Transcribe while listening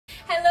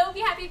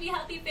Hello, Be Happy, Be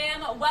Healthy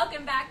fam.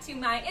 Welcome back to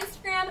my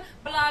Instagram,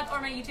 blog,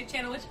 or my YouTube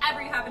channel, whichever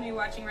you happen to be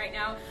watching right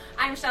now.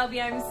 I'm Shelby.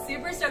 I'm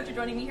super stoked you're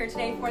joining me here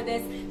today for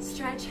this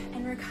stretch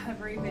and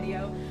recovery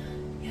video.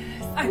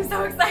 Yes, I'm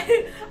so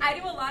excited. I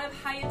do a lot of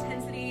high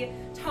intensity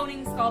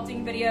toning,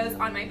 sculpting videos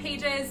on my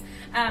pages.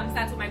 So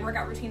that's what my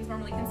workout routines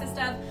normally consist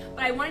of.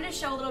 But I wanted to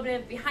show a little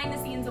bit of behind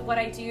the scenes of what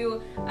I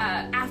do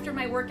after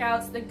my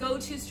workouts, the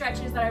go-to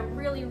stretches that I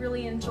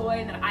really enjoy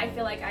and that I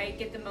feel like I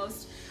get the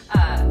most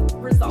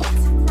results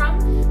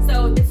from.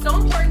 So it's so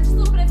important, just a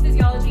little bit of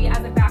physiology as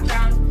a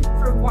background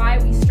for why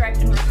we stretch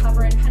and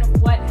recover and kind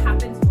of what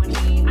happens when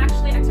we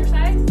actually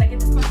exercise, because I get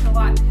this question a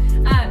lot.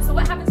 So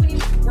what happens when you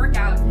work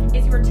out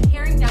is you're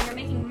tearing down, you're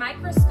making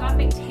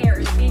microscopic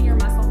tears in your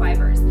muscle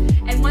fibers.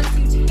 And once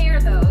you tear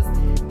those,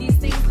 these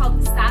things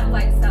called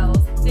satellite cells,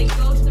 they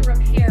go to the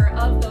repair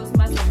of those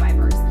muscle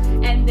fibers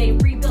and they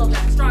rebuild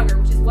them stronger,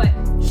 which is what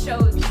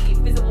shows the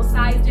visible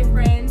size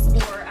difference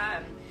or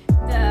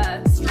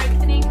the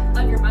strengthening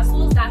of your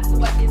muscles. That's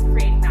what is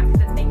creating that,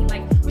 because it's making,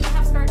 like, when you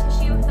have scar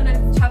tissue,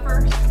 sometimes it's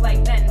tougher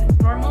like than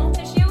normal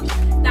tissue.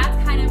 That's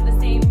kind of the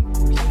same,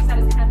 like you said,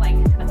 it's kind of like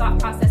a thought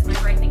process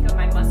whenever I think of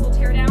my muscle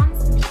tear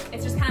downs.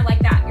 It's just kind of like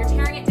that. You're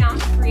tearing it down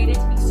to create it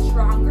to be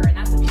stronger, and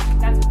that's what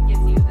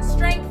gives you the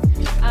strength,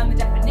 the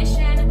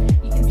definition.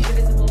 You can see the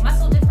visible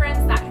muscle difference,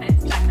 that kind of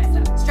stuff.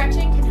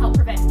 Stretching can help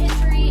prevent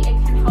injury. It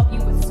can help you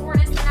with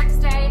soreness the next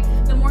day.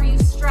 The more you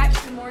stretch,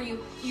 the more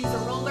you use a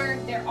roller.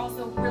 They're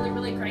also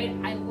really great.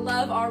 I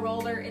love our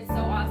roller. It's so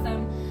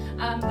awesome.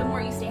 The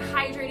more you stay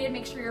hydrated,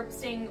 make sure you're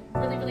staying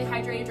really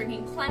hydrated,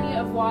 drinking plenty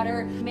of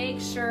water. Make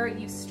sure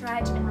you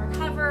stretch and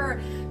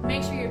recover.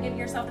 Make sure you're giving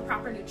yourself the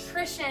proper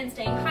nutrition,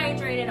 staying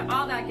hydrated,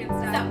 all that good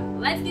stuff. So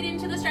let's get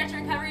into the stretch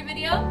and recovery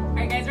video.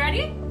 Are you guys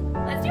ready?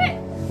 Let's do it.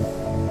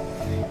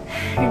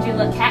 Here's your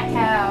little cat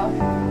cow.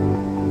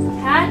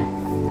 Cat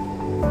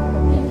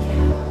and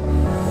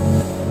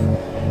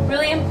cow.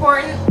 Really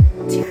important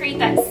to create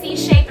that C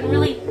shape and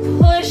really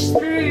push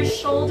through your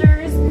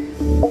shoulders.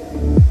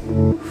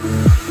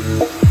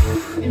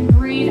 And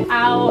breathe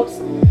out.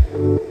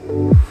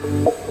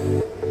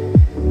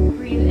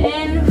 Breathe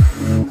in.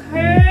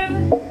 Curve.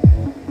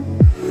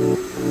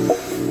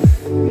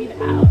 Breathe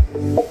out.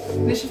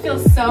 This should feel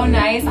so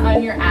nice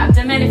on your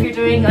abdomen if you're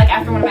doing, like,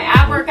 after one of my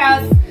ab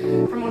workouts,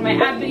 from one of my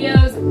ab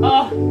videos.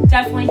 Oh,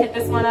 definitely hit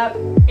this one up.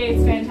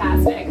 It's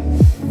fantastic.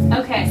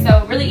 Okay,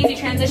 so really easy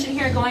transition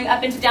here, going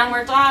up into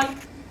downward dog.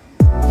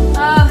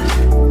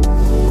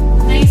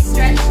 Nice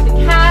stretch to the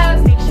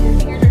calves. Make sure your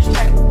fingers are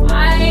spread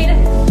wide.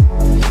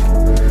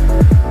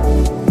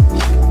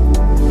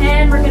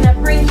 And we're gonna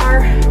bring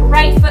our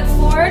right foot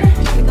forward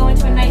and go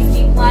into a nice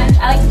deep lunge.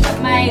 I like to put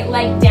my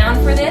leg down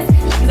for this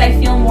because I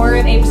feel more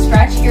of a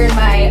stretch here in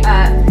my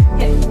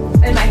hip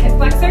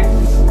flexor,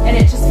 and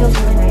it just feels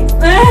really nice. So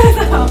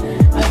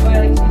that's why I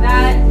like to do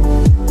that.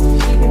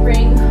 You can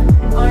bring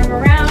an arm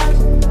around.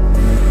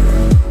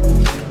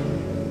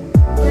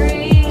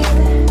 Breathe.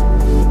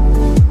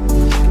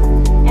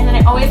 And then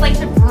I always like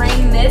to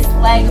bring this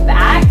leg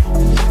back,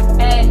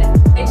 and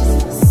it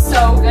just feels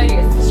so good.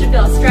 You should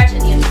feel a stretch in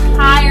the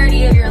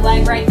entirety of your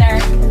leg right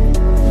there.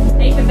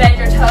 And you can bend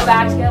your toe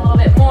back to get a little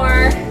bit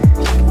more.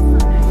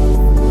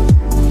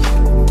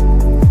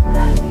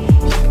 Okay.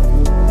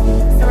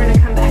 So we're gonna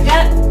come back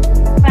up,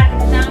 back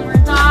into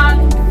downward dog.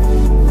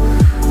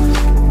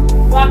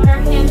 Walk our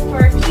hands to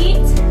our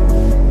feet.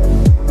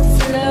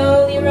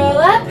 Slowly roll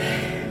up.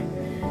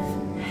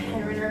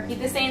 And we're gonna repeat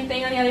the same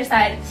thing on the other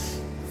side.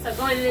 So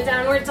going into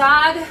downward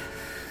dog,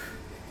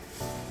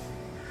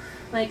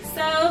 like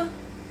so.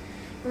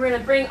 We're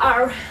gonna bring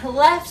our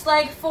left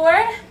leg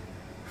forward,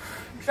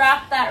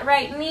 drop that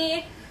right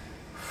knee,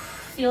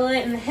 feel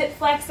it in the hip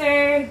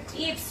flexor,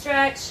 deep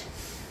stretch.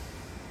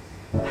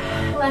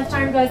 Left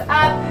arm goes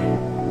up.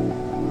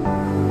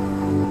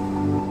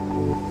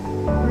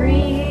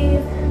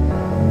 Breathe.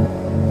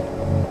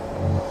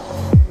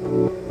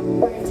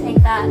 We're gonna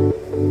take that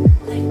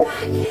leg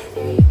back.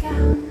 There you go.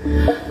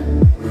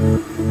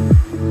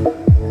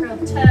 Curl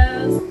the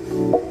toes.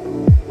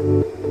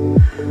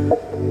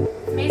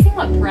 It's amazing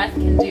what breath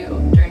can do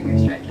during your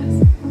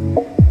stretches.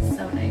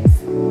 So nice.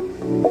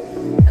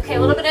 Okay, a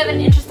little bit of an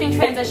interesting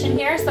transition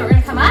here. So we're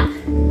gonna come up,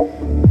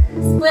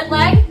 split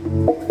leg,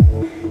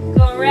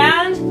 go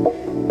around,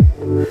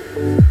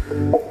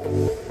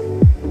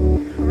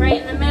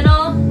 right in the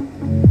middle,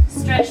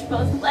 stretch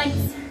both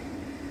legs,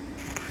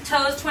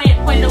 toes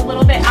pointed a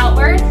little bit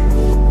outward. Go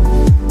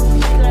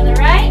to the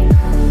right,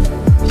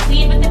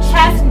 lead with the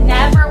chest,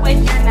 never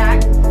with your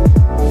neck.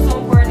 So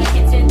important, I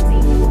can't stand to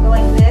see people go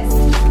like this.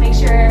 Make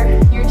sure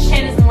your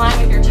chin is in line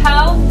with your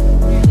toe.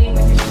 You're leading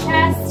with your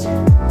chest.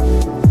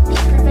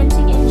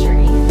 Preventing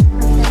injury.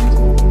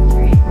 Preventing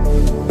injury.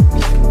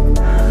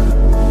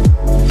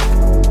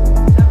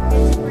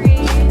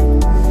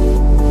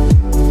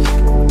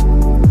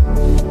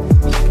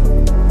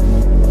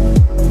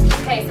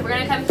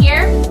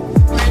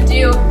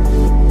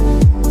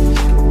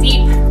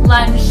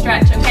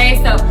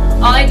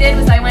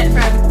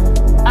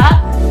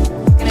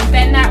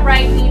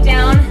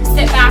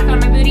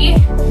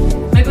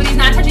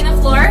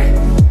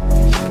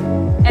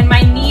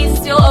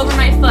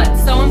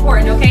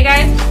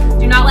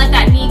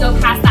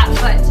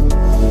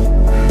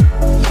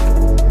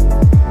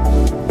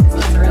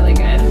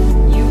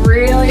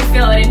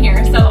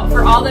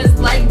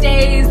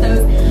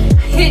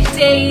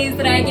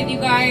 that I give you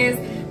guys,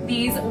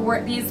 these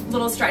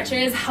little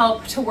stretches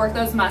help to work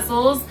those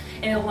muscles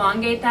and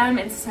elongate them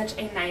in such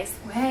a nice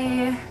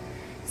way.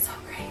 So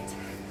great.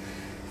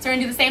 So we're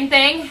gonna do the same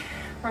thing.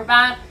 We're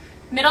about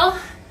middle,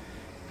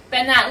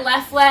 bend that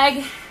left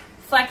leg,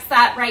 flex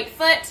that right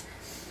foot.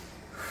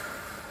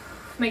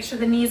 Make sure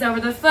the knee's over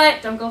the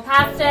foot, don't go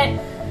past it.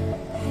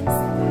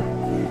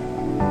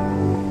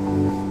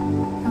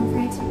 Don't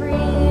forget to breathe.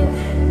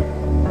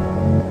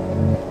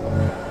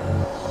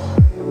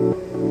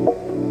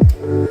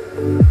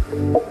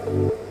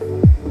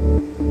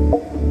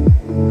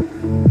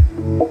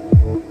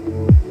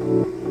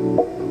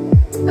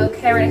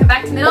 Okay, we're gonna come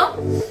back to middle.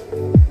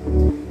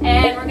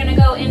 And we're gonna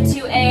go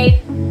into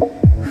a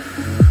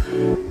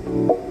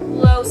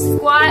low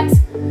squat,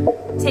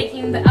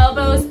 taking the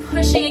elbows,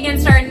 pushing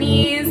against our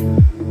knees,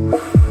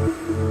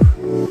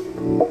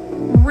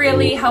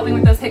 really helping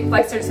with those hip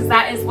flexors, because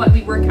that is what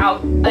we work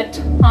out a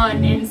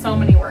ton in so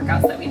many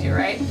workouts that we do,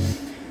 right?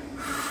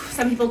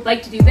 Some people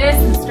like to do this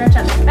and stretch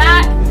out the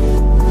back.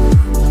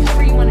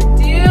 Whatever you want to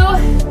do.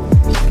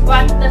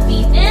 Walk the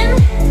feet in.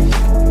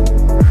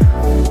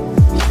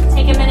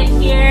 Take a minute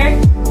here.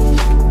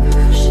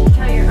 Shake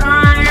out your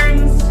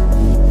arms.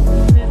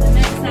 Move the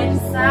neck side to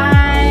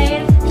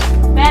side.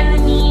 Bend the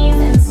knees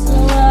and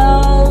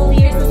slowly.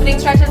 Here's the sitting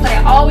stretches that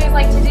I always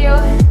like to do.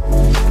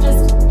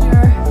 Just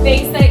your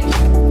basic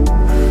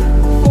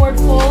forward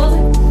fold.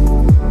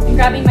 I'm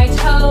grabbing my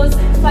toes,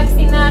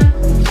 flexing them.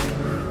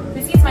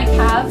 This gets my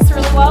calves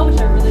really well, which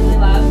I really, really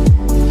love.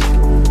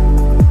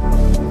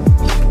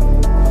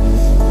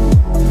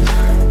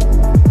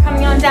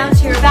 Coming on down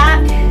to your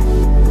back.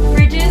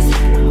 Bridges,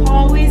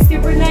 always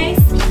super nice.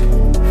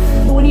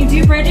 But when you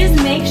do bridges,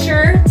 make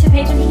sure to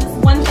pay attention to this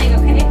one thing,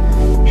 okay?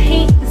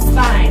 Paint the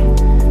spine.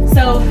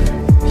 So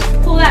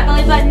pull that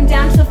belly button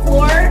down to the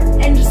floor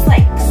and just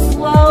like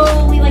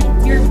slowly, like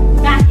your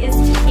back is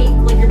tape,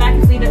 like your back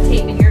is made of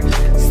tape, and you're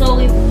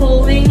slowly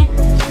pulling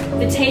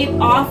the tape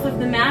off of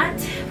the mat.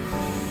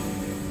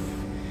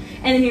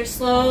 And then you're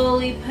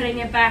slowly putting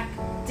it back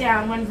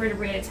down, one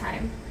vertebrae at a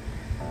time.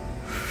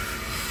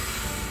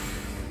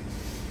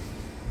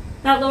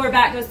 That lower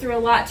back goes through a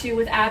lot too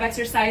with ab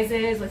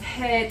exercises, with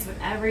HIITs, with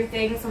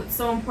everything. So it's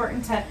so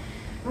important to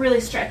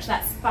really stretch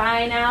that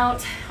spine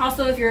out.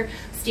 Also, if you're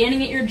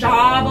standing at your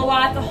job a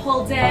lot the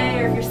whole day,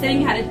 or if you're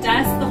sitting at a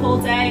desk the whole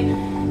day,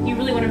 you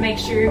really want to make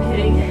sure you're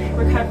getting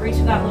recovery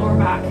to that lower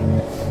back.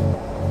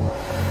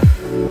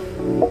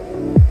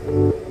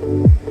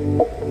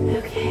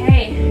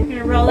 Okay, you're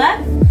gonna roll up.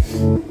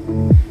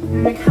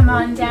 You're gonna come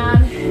on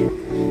down,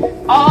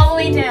 all the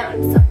way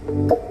down. So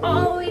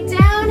all the way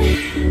down.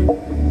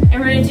 And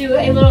we're gonna do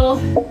a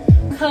little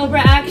cobra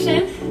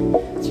action.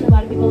 I'm sure a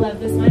lot of people love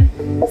this one.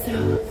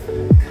 So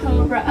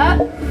cobra up.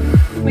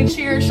 Make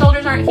sure your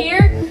shoulders aren't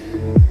here.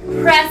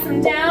 Press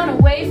them down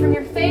away from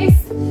your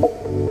face.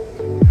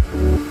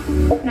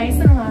 Nice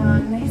and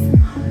long, nice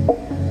and long.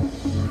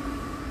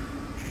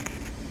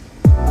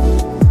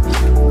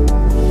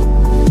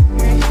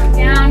 You're gonna come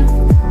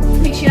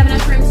down. Make sure you have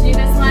enough room to do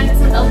this one. This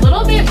one's a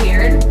little bit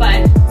weird,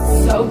 but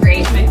so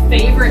great. My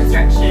favorite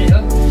stretch to do.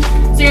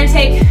 So you're gonna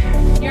take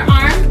your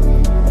arm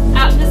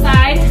out to the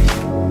side,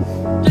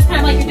 just kind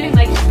of like you're doing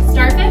like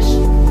starfish.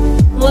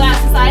 Pull it out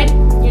to the side.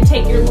 You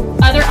take your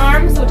other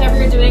arm, so whatever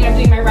you're doing, I'm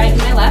doing my right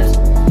and my left,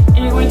 and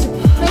you're going to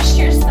push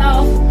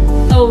yourself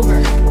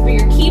over, where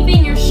you're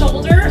keeping your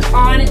shoulder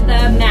on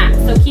the mat.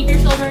 So keep your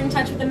shoulder in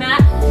touch with the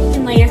mat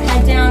and lay your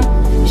head down.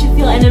 You should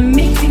feel an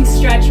amazing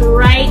stretch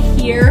right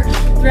here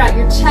throughout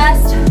your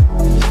chest.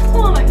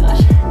 Oh my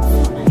gosh,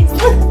 so nice.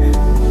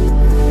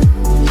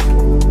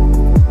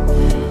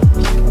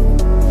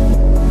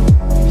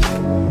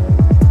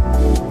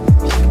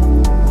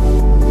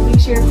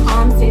 Your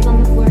palm stays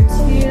on the floor too.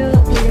 You're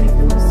gonna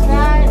feel a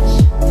stretch.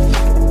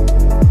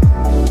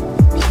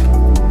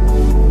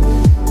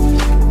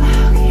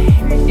 Okay,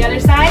 right to the other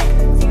side.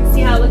 So you can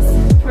see how it looks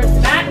towards the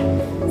back.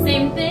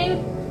 Same thing.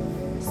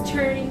 Just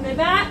turning my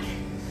back.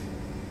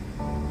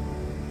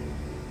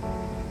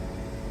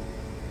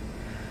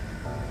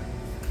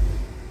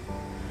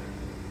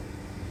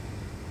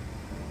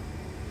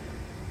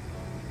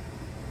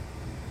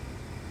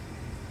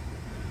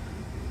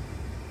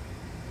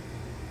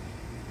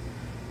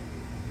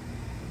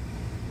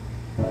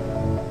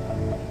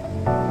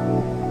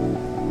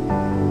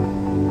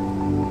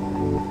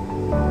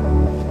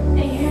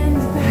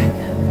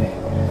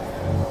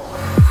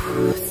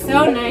 So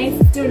nice.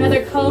 Let's do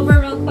another cobra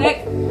real quick.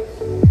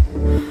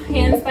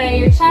 Hands by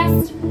your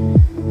chest.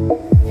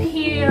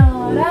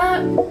 Peel it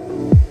up.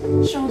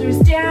 Shoulders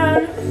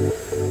down.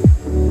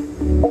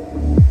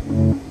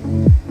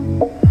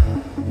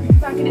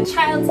 Back into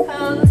child's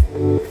pose.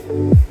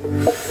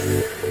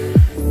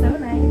 So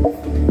nice.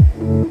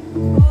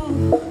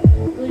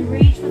 Ooh, really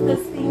reach with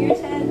those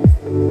fingertips.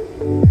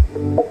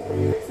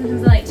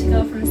 Sometimes I like to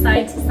go from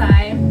side to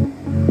side.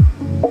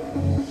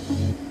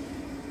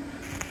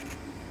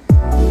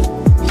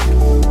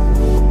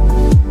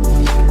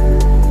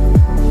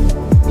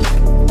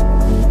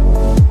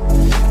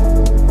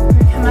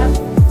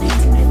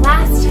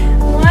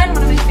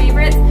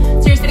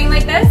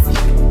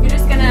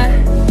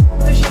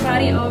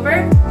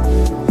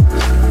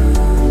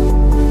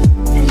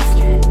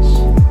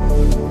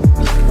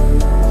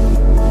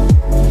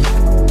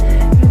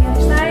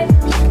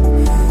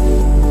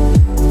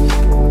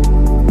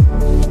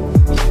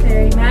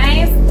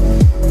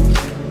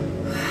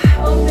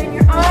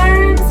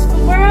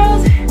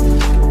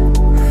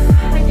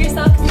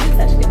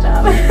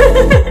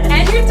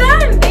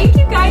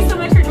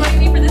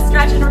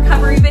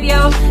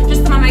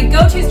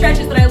 go-to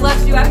stretches that I love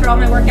to do after all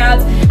my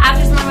workouts,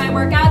 after some of my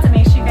workouts, and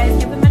make sure you guys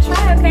give them a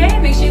try, okay?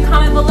 Make sure you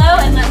comment below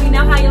and let me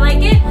know how you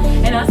like it,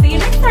 and I'll see you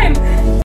next time.